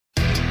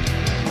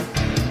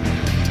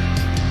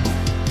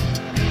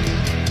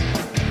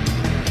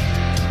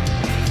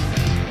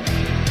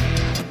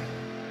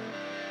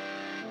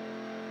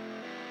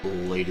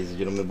Ladies and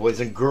gentlemen,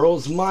 boys and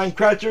girls,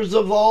 Minecrafters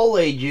of all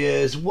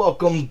ages,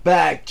 welcome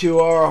back to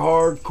our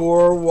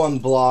hardcore one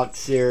block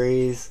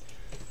series.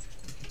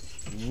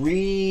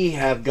 We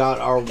have got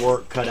our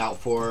work cut out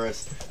for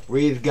us.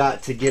 We've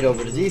got to get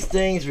over to these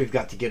things, we've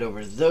got to get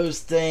over to those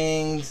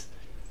things.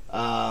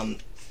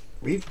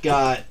 We've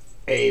got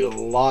a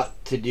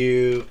lot to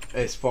do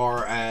as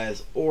far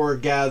as ore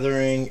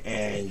gathering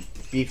and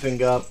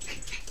beefing up.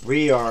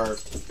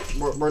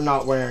 We're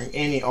not wearing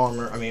any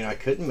armor. I mean, I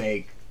could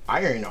make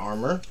iron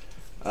armor,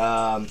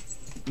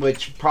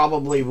 which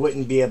probably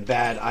wouldn't be a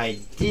bad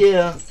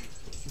idea,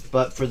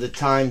 but for the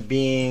time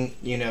being,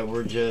 you know,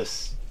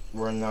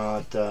 we're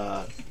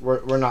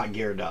not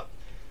geared up.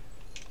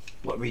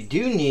 What we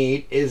do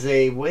need is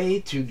a way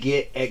to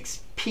get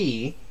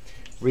XP.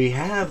 We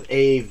have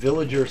a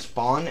villager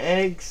spawn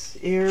eggs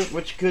here,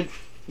 which could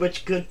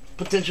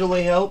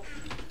potentially help.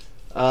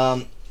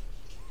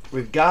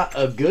 We've got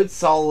a good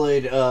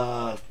solid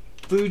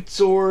food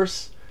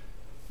source.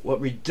 What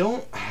we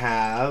don't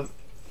have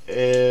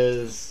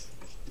is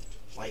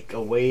like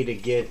a way to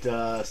get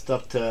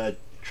stuff to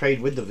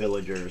trade with the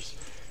villagers.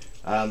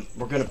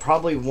 We're gonna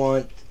probably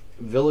want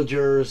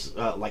villagers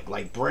like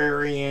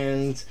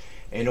librarians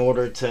in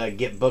order to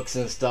get books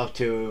and stuff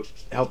to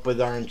help with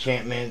our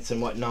enchantments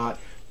and whatnot.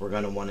 We're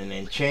gonna want an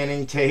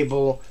enchanting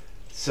table.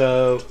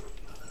 So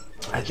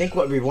I think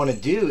what we want to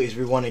do is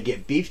we want to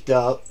get beefed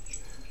up,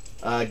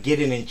 get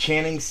an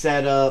enchanting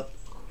set up,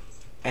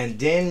 and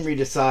then we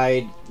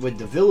decide with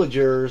the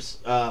villagers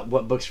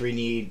what books we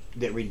need,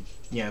 that we,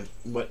 you know,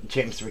 what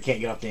enchantments we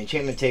can't get off the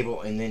enchantment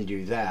table, and then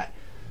do that.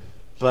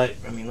 But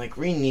I mean, like,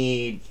 we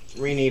need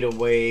a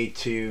way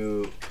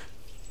to,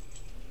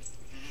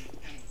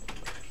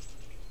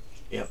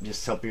 yep,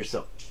 just help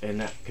yourself. And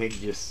that pig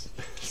just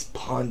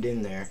spawned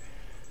in there.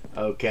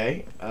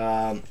 Okay,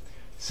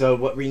 so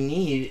what we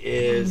need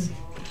is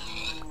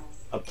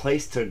a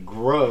place to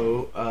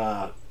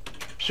grow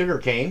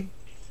sugarcane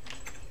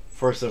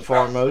first and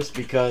foremost,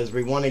 because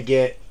we want to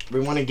get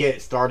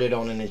started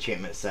on an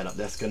enchantment setup.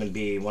 That's going to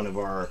be one of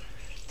our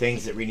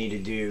things that we need to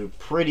do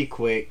pretty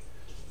quick.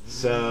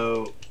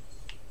 So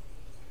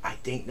I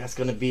think that's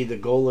going to be the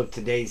goal of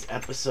today's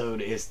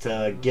episode, is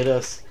to get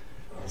us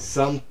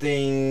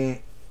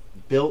something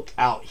built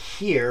out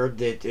here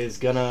that is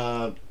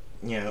gonna,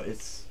 you know,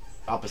 it's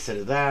opposite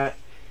of that,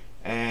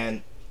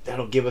 and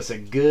that'll give us a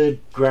good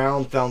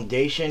ground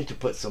foundation to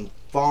put some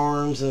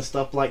farms and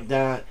stuff like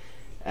that,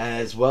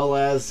 as well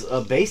as a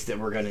base that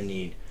we're gonna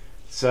need.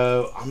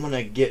 So I'm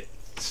gonna get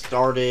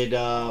started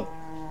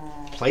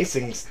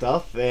placing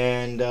stuff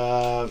and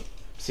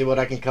see what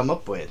I can come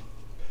up with.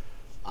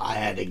 I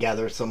had to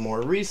gather some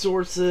more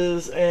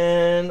resources,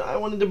 and I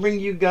wanted to bring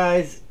you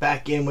guys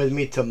back in with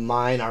me to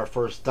mine our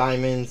first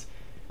diamonds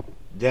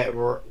that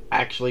we're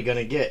actually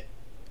gonna get.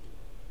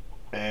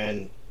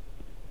 And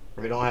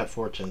we don't have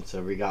fortune,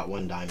 so we got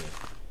one diamond.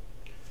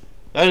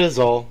 That is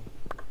all.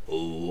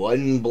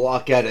 One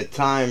block at a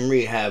time,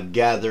 we have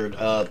gathered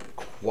up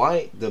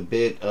quite the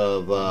bit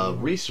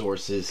of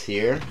resources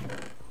here.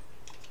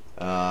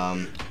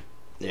 Yeah,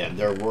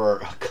 there were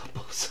a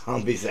couple of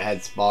zombies that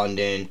had spawned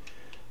in.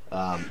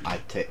 I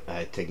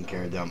had taken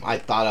care of them. I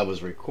thought I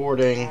was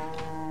recording,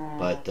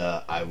 but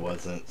I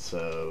wasn't,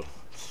 so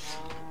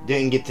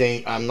didn't get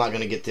to. I'm not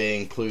gonna get to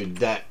include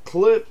that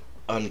clip,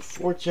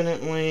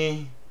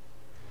 unfortunately.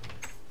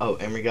 Oh,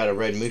 and we got a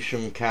red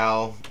mushroom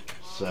cow,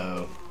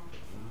 so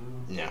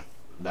yeah,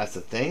 that's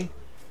the thing.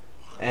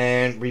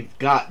 And we've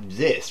got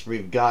this.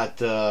 We've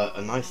got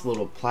a nice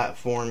little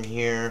platform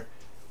here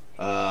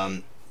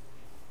that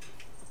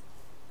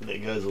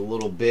goes a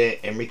little bit,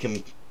 and we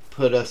can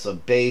put us a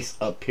base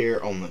up here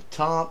on the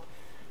top,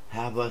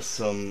 have us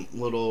some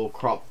little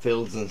crop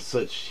fields and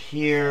such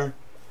here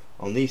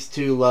on these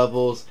two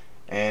levels,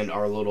 and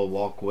our little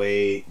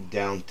walkway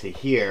down to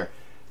here.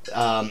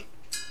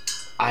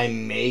 I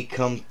may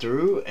come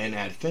through and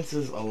add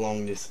fences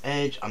along this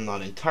edge. I'm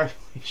not entirely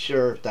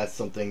sure if that's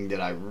something that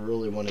I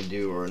really want to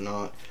do or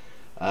not.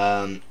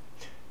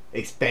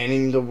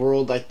 Expanding the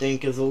world, I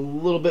think, is a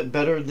little bit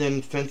better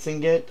than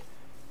fencing it.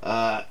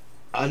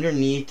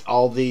 Underneath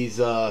all these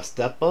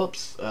step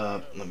ups,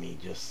 let me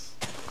just,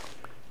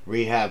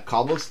 we have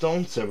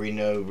cobblestone, so we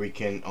know we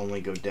can only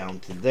go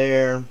down to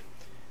there.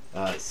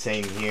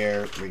 Same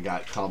here, we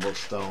got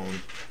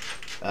cobblestone.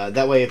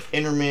 That way if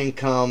endermen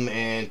come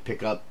and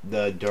pick up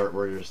the dirt,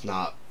 we're just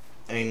not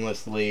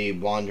aimlessly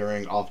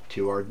wandering off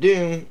to our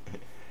doom.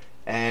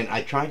 And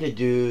I tried to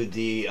do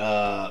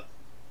the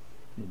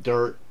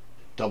dirt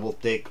double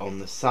thick on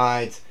the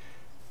sides,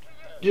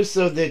 just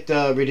so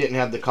that we didn't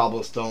have the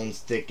cobblestone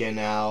sticking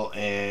out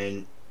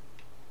and,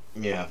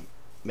 yeah,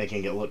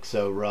 making it look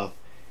so rough.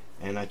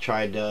 And I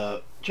tried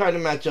to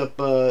match up,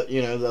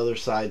 you know, the other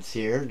sides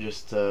here,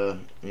 just to,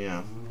 you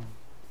know.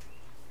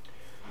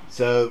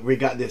 So we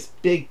got this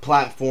big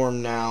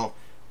platform now.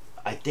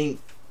 I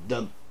think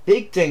the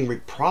big thing we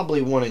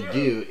probably want to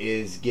do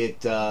is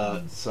get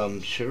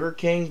some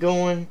sugarcane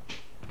going,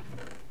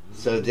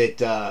 so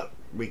that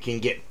we can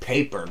get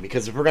paper.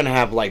 Because if we're gonna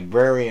have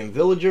librarian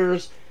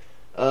villagers,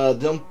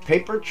 them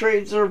paper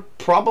trades are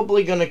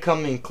probably gonna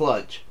come in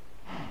clutch.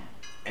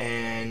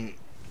 And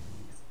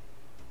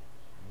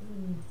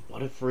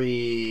what if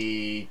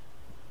we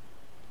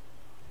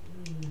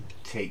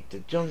take the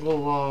jungle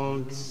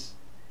logs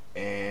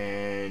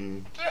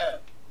and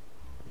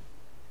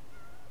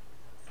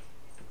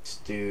let's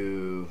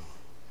do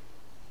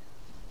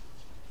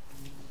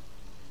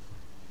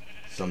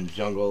some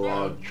jungle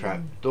log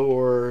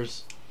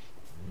trapdoors.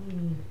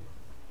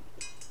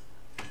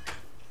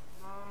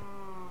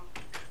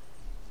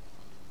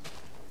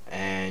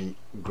 And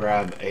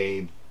grab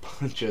a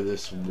bunch of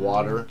this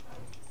water.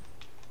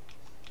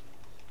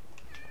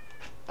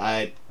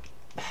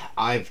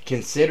 I've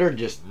considered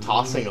just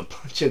tossing a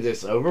bunch of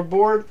this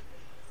overboard.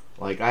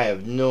 Like, I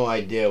have no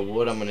idea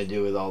what I'm gonna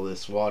do with all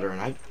this water,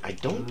 and I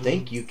don't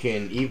think you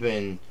can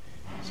even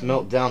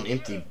smelt down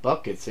empty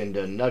buckets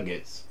into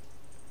nuggets.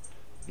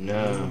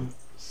 No.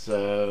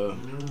 So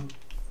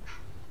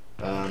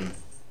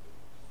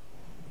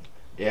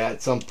yeah,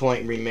 at some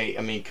point we may,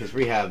 I mean, because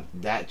we have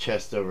that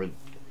chest over,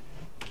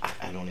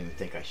 I don't even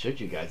think I showed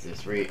you guys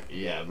this. We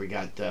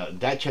got,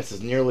 that chest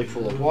is nearly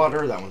full of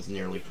water, that one's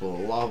nearly full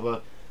of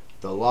lava.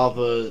 The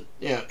lava,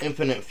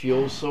 infinite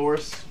fuel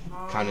source,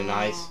 kind of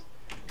nice.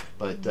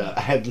 But I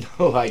have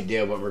no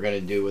idea what we're going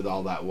to do with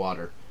all that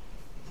water.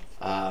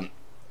 I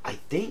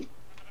think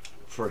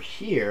for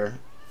here,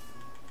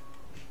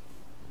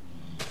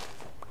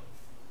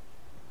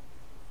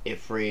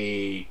 if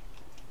we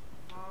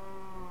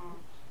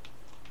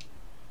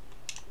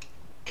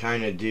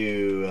kind of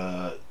do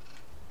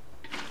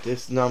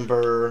this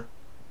number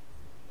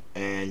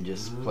and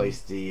just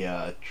place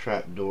the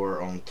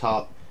trapdoor on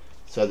top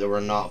so that we're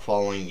not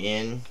falling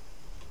in,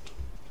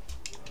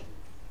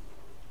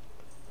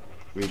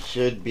 we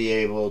should be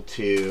able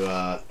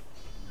to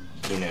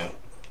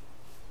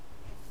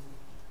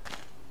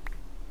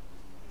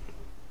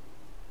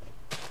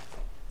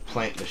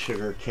plant the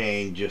sugar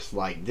cane just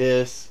like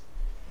this.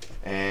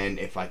 And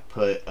if I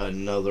put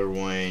another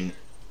one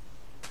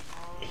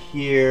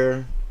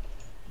here,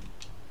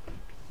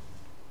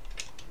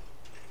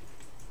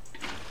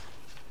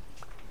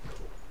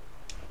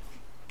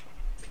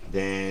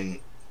 then,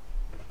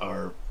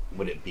 or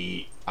would it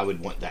be, I would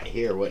want that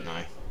here, wouldn't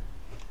I?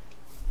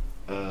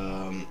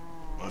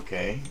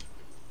 Okay.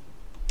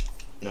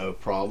 No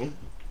problem.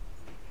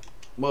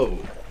 Whoa.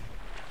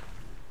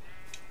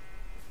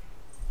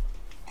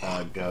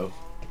 Go.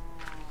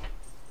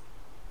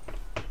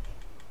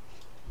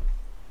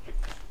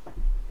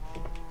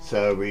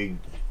 So we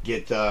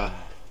get, I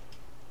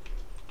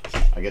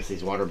guess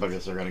these water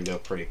buckets are going to go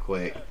pretty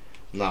quick.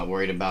 I'm not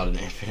worried about an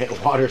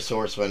infinite water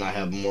source when I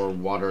have more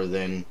water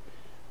than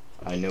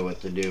I know what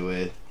to do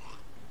with.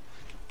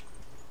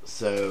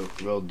 So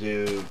we'll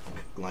do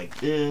like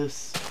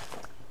this.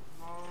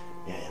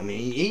 Yeah, I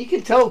mean, you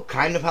can tell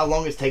kind of how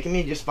long it's taken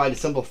me just by the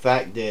simple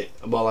fact that,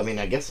 well, I mean,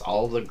 I guess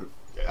all the,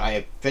 I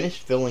have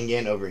finished filling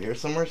in over here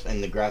somewhere,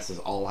 and the grass has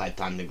all had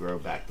time to grow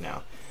back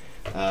now.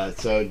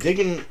 So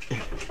digging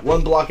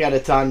one block at a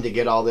time to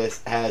get all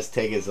this has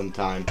taken some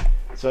time.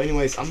 So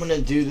anyways, I'm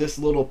gonna do this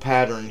little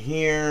pattern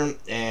here,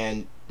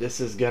 and this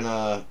is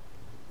gonna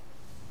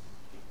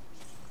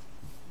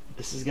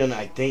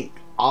I think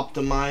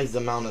optimize the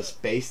amount of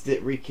space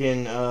that we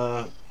can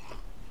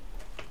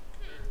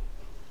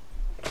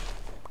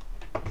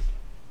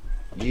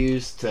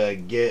use to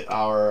get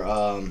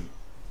our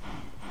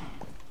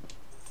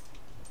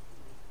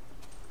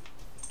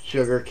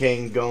sugar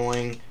cane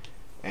going.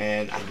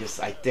 And I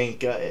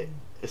think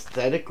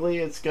aesthetically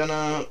it's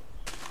gonna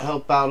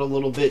help out a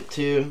little bit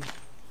too.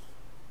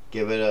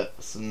 Give it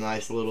some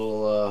nice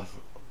little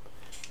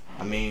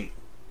I mean,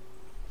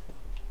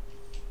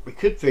 we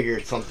could figure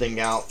something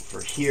out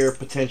for here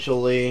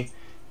potentially,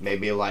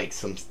 maybe like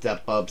some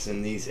step ups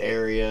in these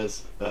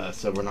areas,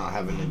 so we're not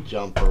having to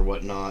jump or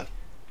whatnot.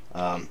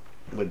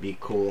 Would be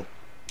cool.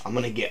 I'm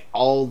gonna get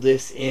all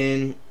this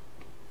in,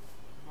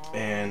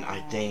 and I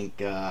think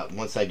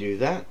once I do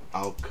that,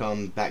 I'll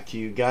come back to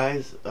you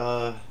guys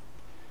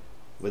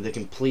with a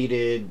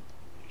completed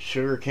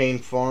sugarcane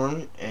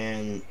farm,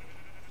 and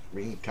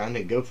we can kind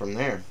of go from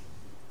there.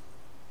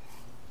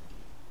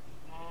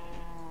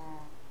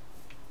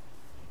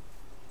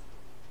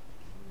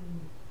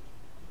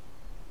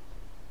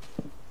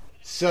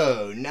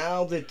 So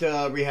now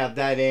that we have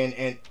that in,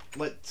 and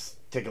let's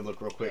take a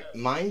look real quick.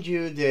 Mind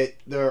you that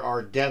there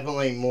are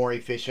definitely more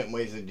efficient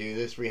ways to do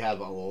this. We have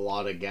a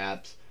lot of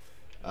gaps,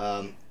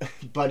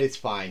 but it's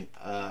fine.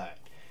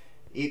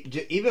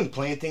 Even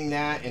planting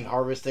that and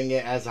harvesting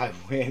it as I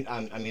went,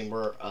 I mean,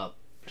 we're up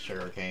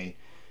sugarcane,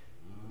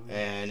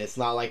 and it's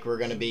not like we're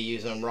going to be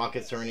using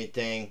rockets or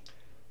anything.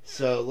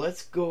 So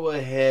let's go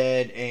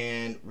ahead,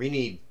 and we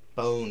need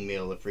bone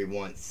meal if we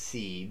want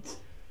seeds.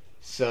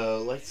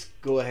 So let's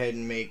go ahead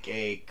and make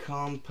a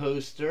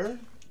composter.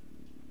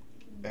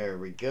 There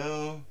we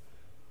go.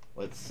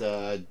 Let's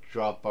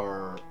drop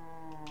our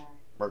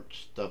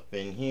birch stuff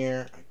in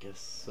here. I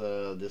guess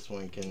this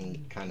one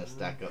can kind of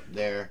stack up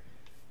there.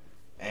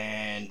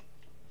 And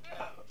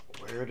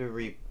where do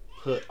we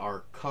put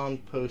our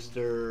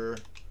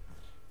composter?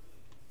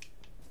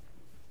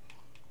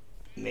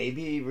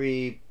 maybe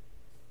we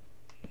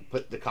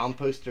put the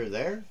composter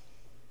there.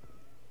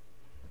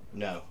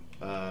 No.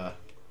 I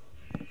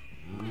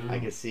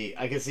can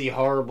see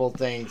horrible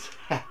things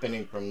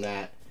happening from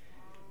that.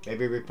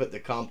 Maybe we put the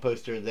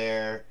composter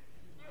there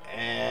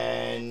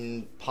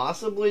and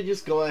possibly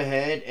just go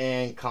ahead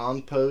and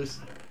compost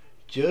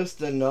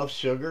just enough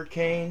sugar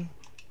cane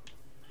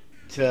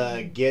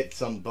to get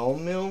some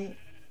bone meal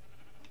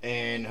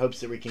and hopes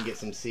that we can get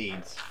some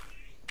seeds.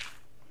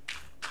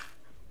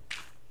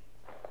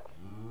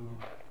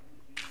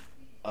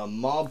 A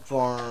mob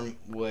farm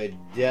would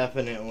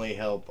definitely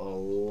help a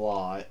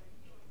lot.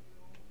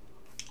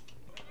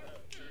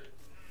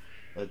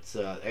 Let's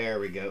there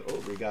we go.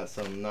 Oh, we got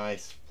some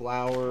nice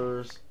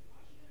flowers.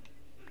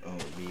 Oh,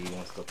 bee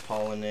wants to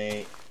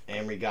pollinate.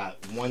 And we got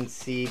one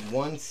seed.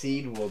 One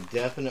seed will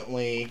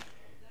definitely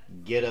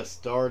get us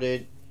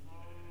started.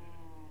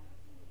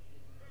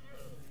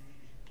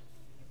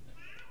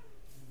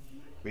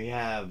 We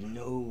have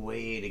no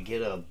way to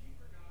get a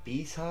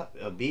bee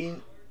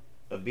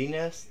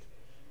nest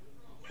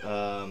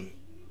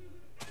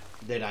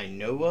that I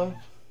know of.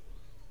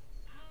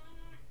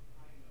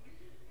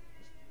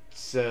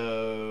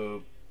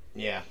 So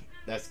yeah,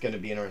 that's going to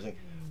be interesting.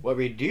 What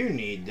we do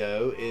need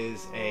though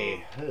is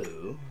a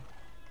hoe.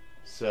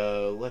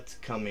 So let's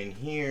come in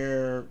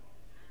here.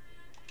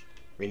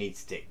 We need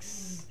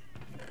sticks.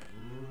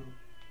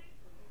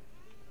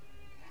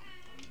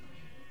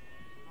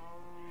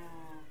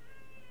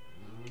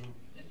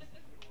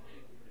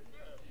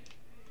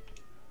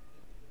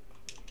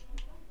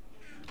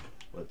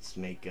 Let's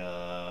make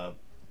a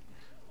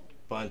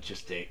bunch of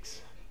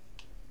sticks.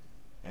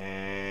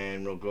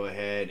 And we'll go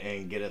ahead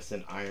and get us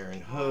an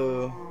iron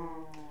hoe.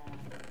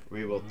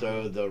 We will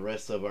throw the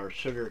rest of our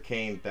sugar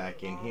cane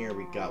back in here.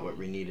 We got what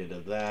we needed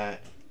of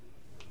that.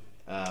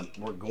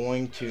 We're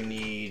going to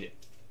need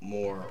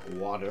more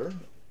water.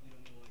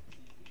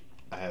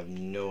 I have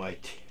no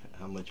idea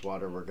how much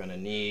water we're going to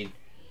need.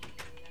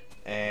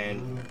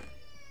 And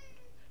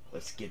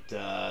let's get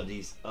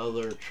these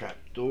other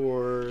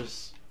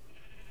trapdoors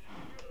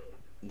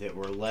that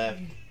were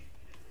left.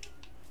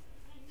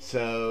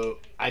 So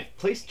I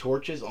placed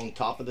torches on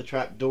top of the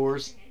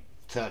trapdoors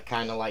to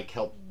kind of like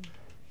help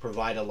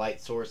provide a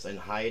light source and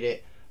hide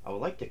it. I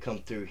would like to come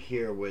through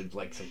here with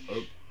like some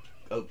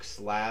oak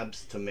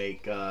slabs to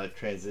make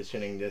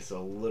transitioning this a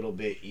little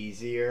bit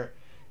easier.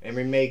 And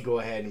we may go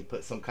ahead and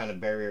put some kind of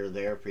barrier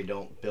there if we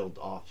don't build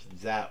off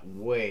that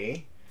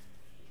way,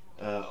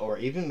 or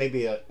even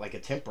maybe like a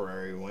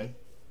temporary one.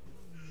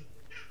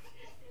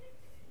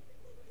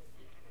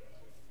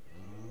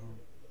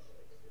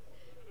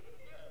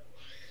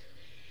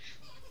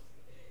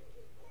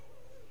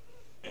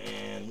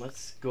 And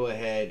let's go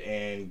ahead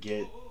and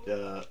get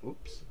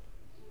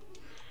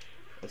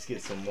let's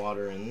get some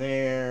water in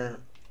there.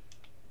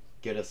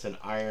 Get us an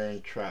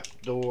iron trap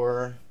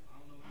door,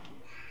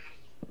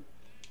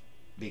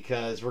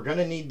 because we're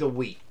gonna need the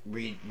wheat.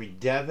 We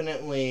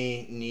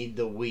definitely need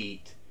the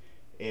wheat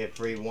if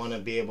we want to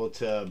be able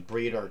to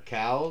breed our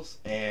cows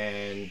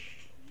and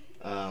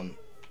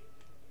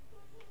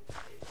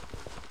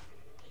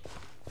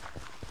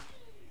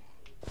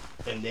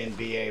then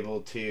be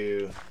able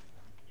to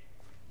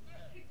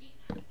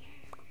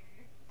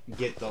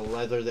get the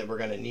leather that we're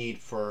going to need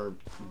for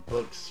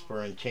books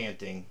for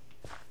enchanting.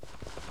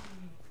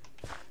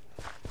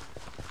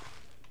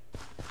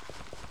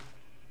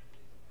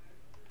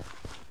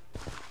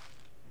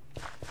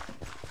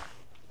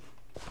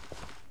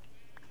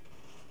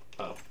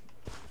 Oh,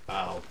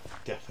 I'll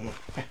definitely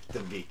have to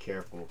be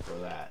careful for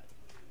that.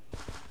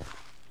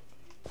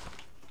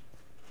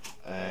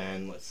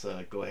 And let's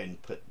go ahead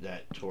and put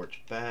that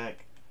torch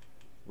back.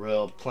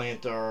 We'll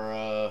plant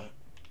our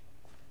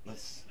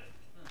let's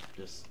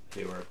just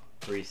do our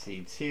 3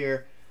 seeds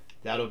here.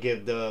 That'll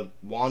give the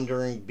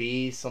wandering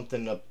bees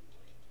something to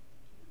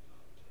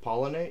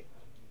pollinate.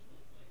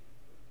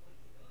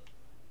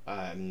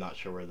 I'm not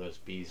sure where those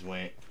bees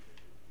went.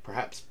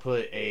 Perhaps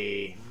put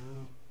a,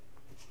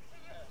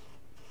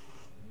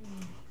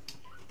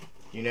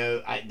 you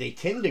know, they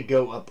tend to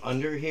go up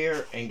under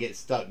here and get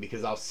stuck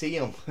because I'll see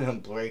them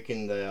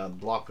breaking the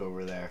block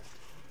over there.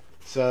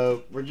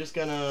 So we're just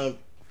gonna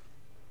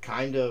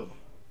kind of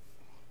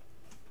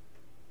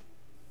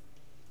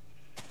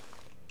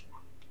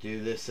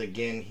do this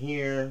again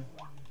here.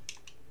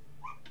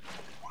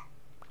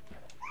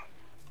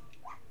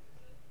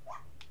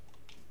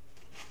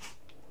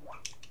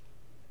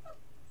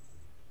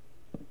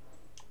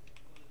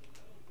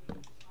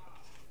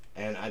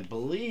 And I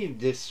believe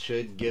this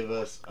should give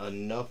us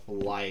enough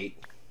light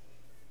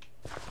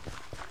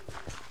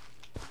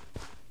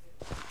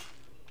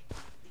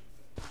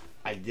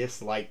I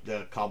dislike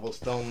the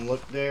cobblestone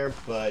look there,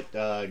 but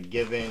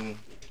given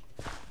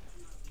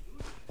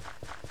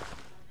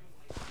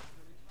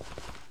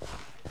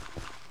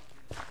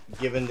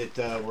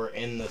that we're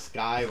in the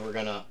sky, we're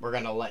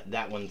gonna let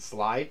that one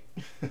slide.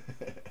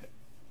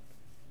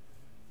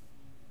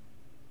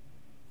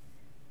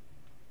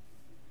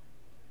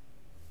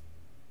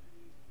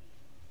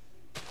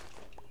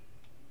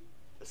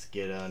 Let's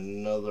get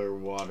another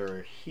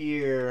water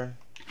here.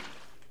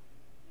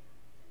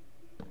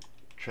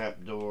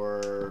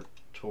 Trapdoor,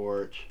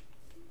 torch,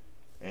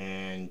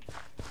 and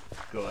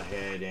go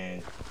ahead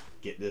and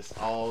get this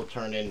all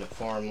turned into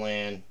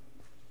farmland.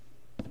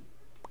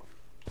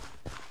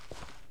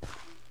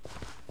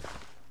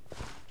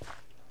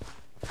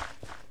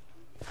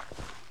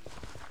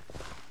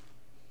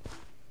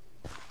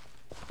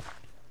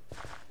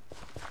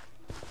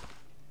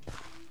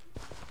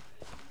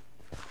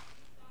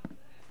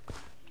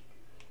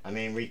 I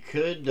mean, we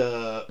could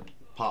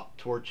pop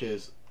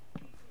torches,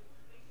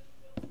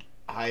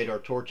 hide our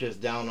torches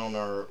down on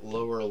our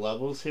lower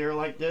levels here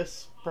like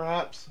this,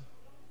 perhaps.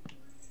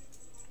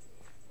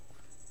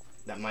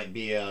 That might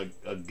be a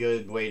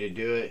good way to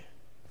do it.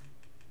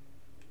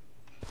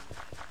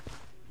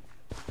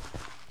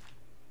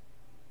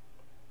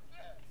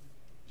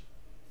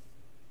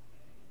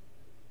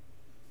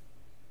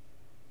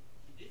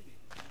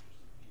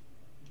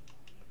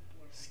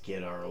 Let's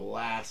get our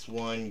last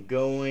one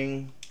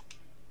going.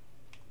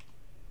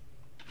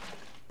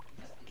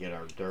 Get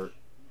our dirt.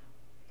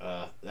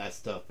 That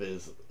stuff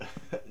is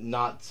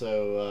not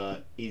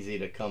so easy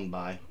to come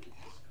by.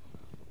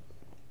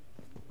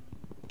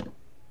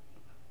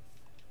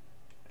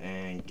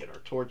 And get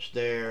our torch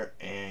there,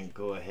 and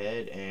go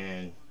ahead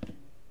and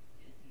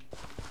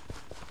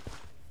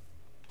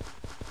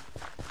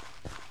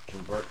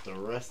convert the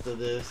rest of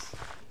this.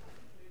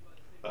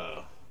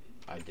 Oh,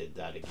 I did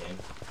that again.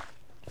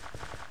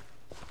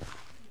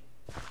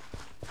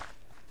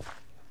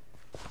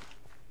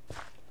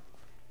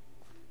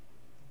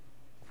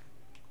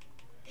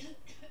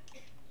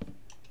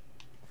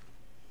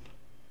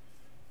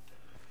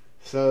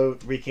 So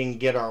we can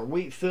get our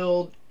wheat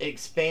field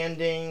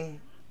expanding,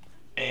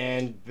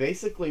 and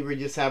basically we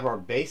just have our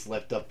base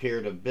left up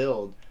here to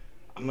build.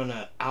 I'm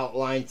gonna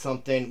outline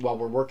something while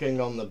we're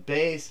working on the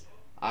base.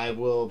 I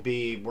will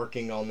be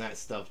working on that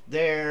stuff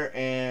there,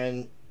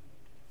 and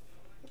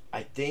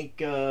I think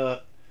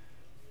once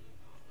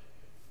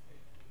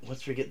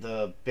we get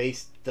the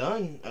base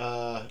done,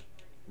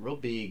 we'll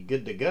be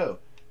good to go.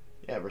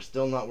 Yeah, we're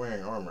still not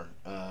wearing armor.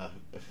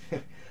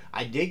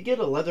 I did get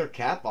a leather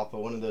cap off of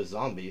one of those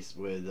zombies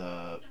with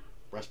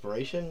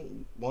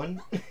respiration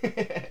 1.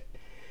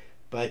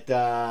 But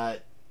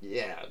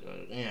yeah,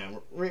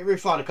 we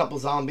fought a couple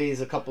zombies,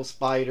 a couple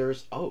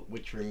spiders. Oh,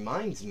 which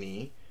reminds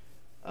me,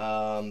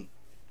 because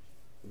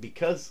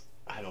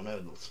I don't know,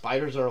 the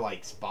spiders are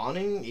like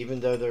spawning, even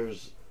though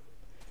there's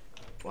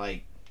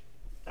like,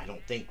 I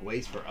don't think,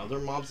 ways for other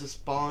mobs to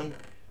spawn.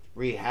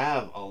 We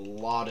have a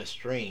lot of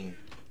string.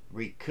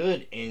 We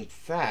could, in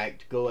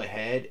fact, go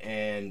ahead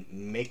and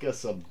make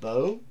us a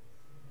bow.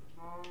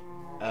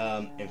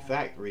 In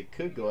fact, we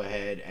could go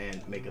ahead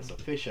and make us a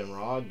fishing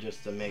rod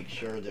just to make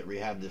sure that we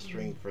have the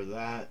string for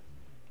that.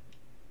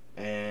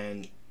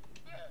 And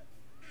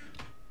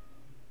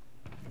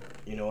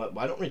you know what?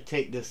 Why don't we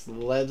take this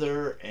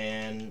leather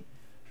and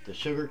the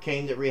sugar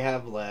cane that we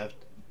have left,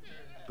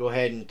 go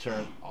ahead and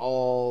turn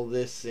all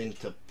this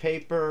into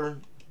paper,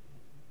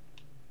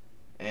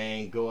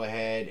 and go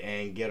ahead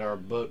and get our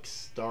books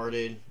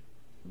started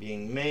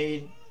being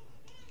made.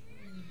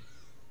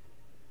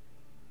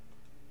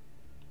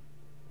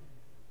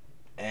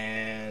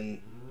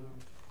 And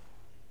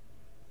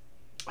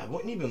I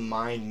wouldn't even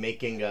mind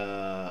making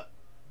a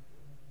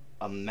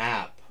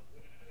map.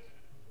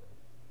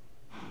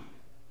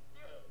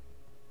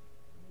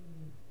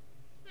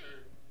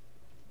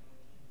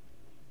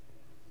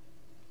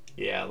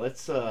 Yeah,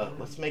 let's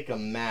make a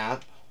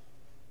map.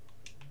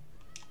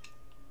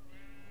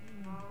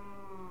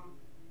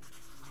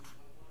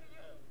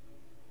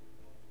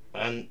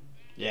 And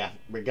yeah,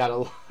 we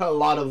got a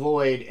lot of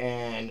void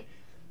and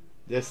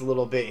this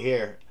little bit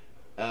here.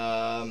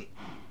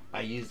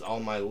 I used all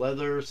my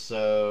leather,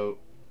 so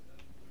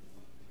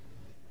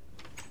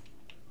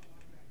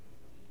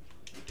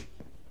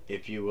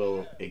if you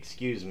will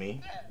excuse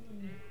me.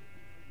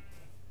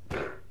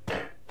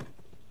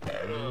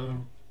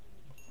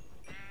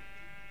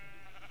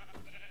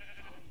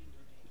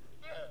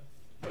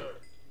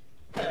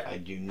 I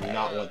do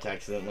not want to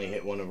accidentally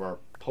hit one of our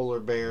polar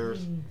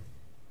bears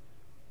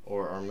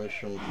or our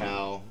mushroom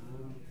cow.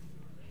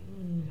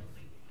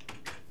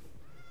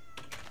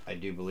 I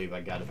do believe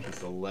I got a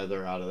piece of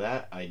leather out of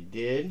that. I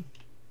did.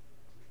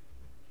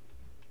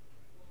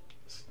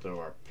 Let's throw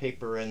our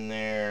paper in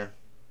there.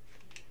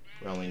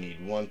 We only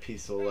need one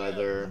piece of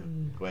leather.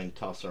 Go ahead and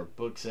toss our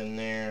books in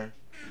there.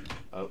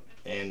 Oh,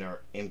 and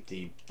our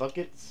empty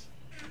buckets.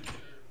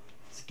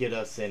 Let's get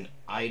us an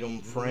item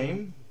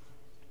frame.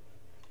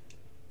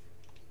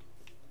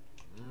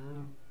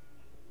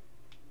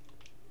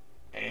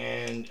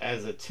 And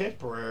as a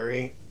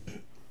temporary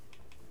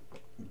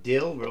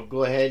deal, we'll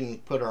go ahead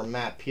and put our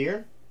map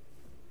here.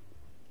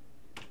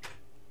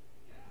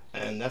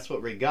 And that's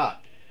what we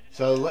got.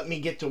 So let me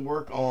get to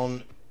work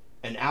on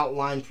an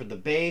outline for the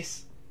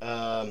base.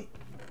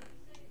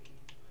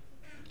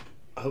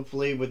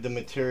 Hopefully with the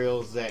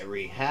materials that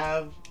we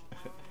have.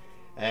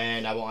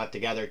 And I won't have to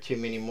gather too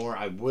many more.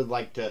 I would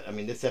like to, I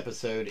mean, this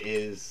episode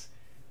is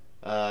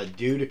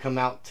due to come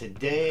out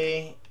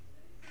today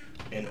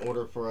in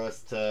order for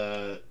us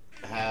to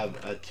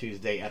have a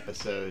Tuesday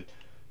episode.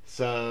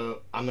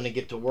 So I'm going to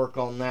get to work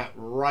on that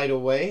right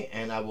away,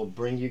 and I will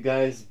bring you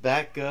guys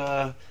back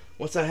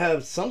once I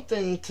have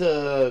something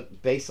to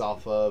base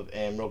off of,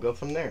 and we'll go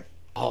from there.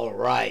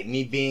 Alright,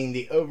 me being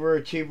the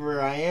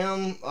overachiever I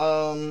am,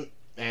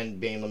 and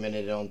being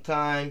limited on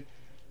time,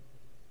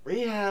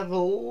 we have a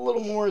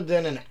little more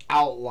than an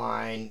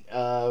outline.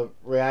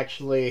 We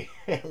actually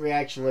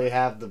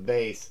have the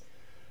base.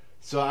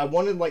 So I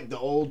wanted like the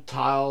old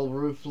tile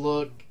roof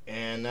look,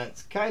 and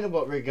that's kind of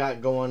what we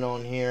got going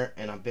on here.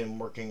 And I've been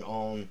working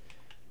on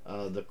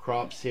the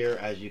crops here,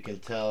 as you can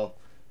tell,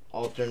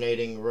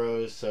 alternating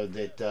rows so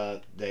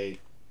that they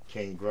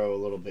can grow a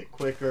little bit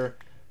quicker.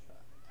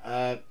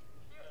 I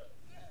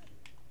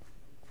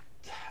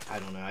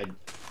don't know,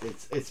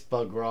 it's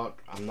bug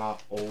rock. I'm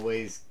not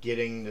always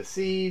getting the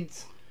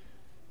seeds,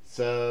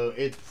 so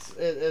it's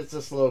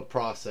a slow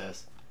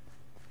process.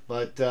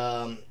 But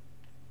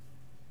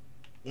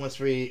once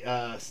we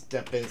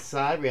step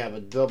inside, we have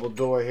a double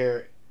door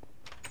here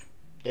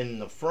in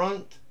the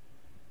front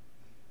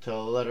to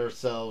let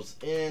ourselves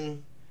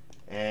in,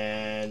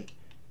 and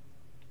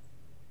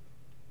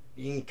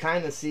you can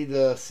kind of see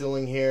the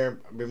ceiling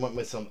here. We went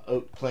with some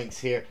oak planks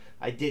here.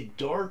 I did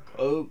dark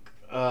oak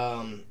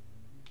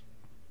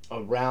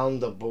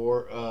around the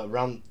board,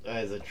 around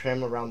as a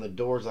trim around the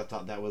doors. I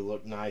thought that would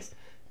look nice,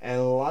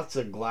 and lots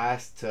of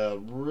glass to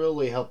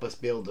really help us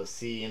be able to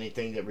see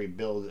anything that we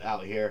build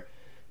out here.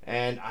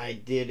 And I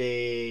did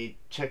a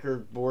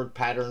checkerboard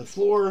pattern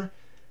floor,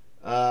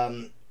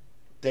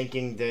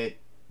 thinking that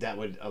that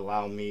would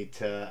allow me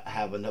to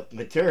have enough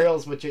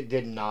materials, which it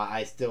did not.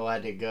 I still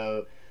had to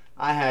go.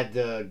 I had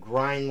to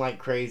grind like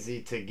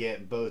crazy to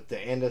get both the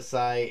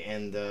andesite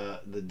and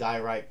the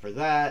diorite for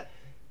that.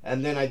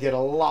 And then I did a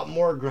lot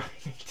more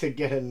grinding to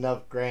get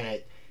enough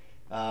granite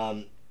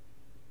to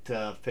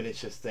finish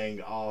this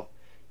thing off,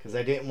 because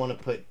I didn't want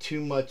to put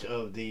too much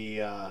of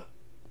the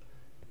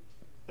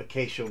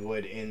acacia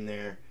wood in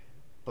there.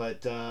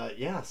 But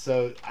yeah,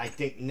 so I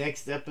think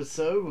next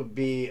episode would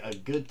be a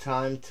good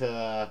time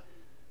to,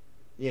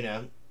 you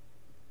know,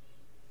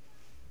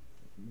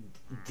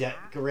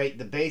 decorate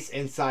the base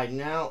inside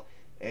and out,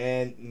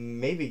 and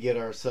maybe get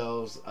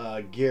ourselves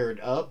geared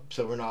up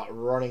so we're not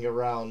running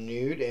around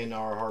nude in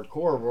our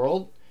hardcore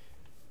world.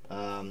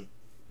 A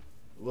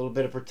little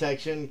bit of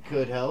protection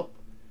could help,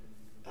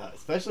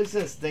 especially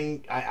since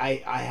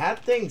I have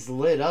things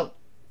lit up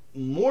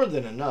more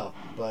than enough,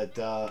 but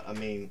I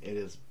mean, it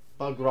is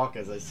bug rock,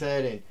 as I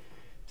said, and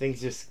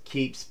things just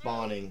keep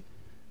spawning.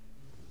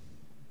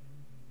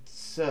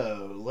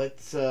 So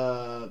let's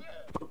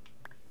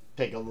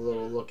take a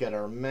little look at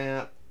our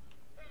map,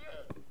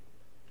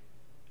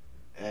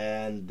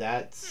 and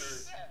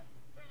that's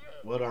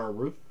what our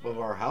roof of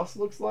our house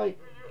looks like,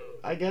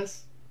 I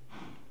guess.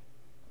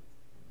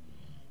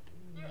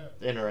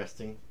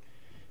 Interesting.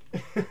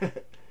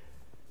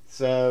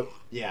 So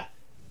yeah,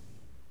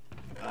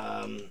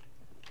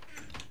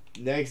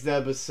 next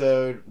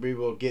episode we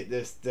will get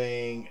this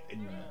thing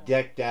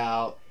decked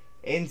out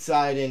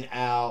inside and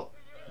out.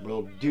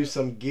 We'll do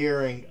some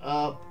gearing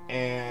up,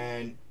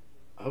 and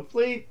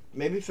hopefully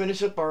maybe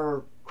finish up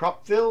our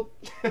crop field.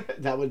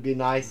 That would be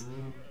nice.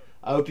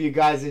 I hope you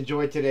guys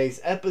enjoyed today's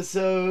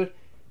episode.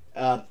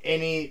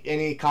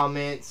 Any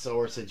comments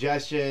or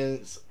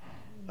suggestions,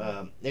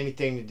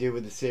 anything to do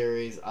with the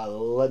series,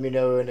 let me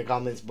know in the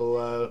comments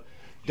below.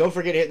 Don't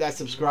forget to hit that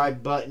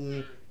subscribe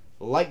button,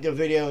 like the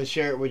video, and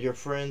share it with your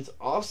friends.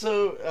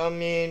 Also, I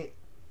mean,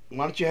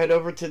 why don't you head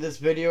over to this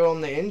video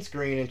on the end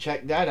screen and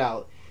check that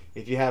out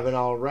if you haven't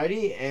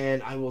already,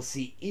 and I will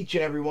see each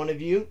and every one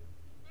of you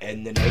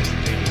in the next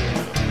video.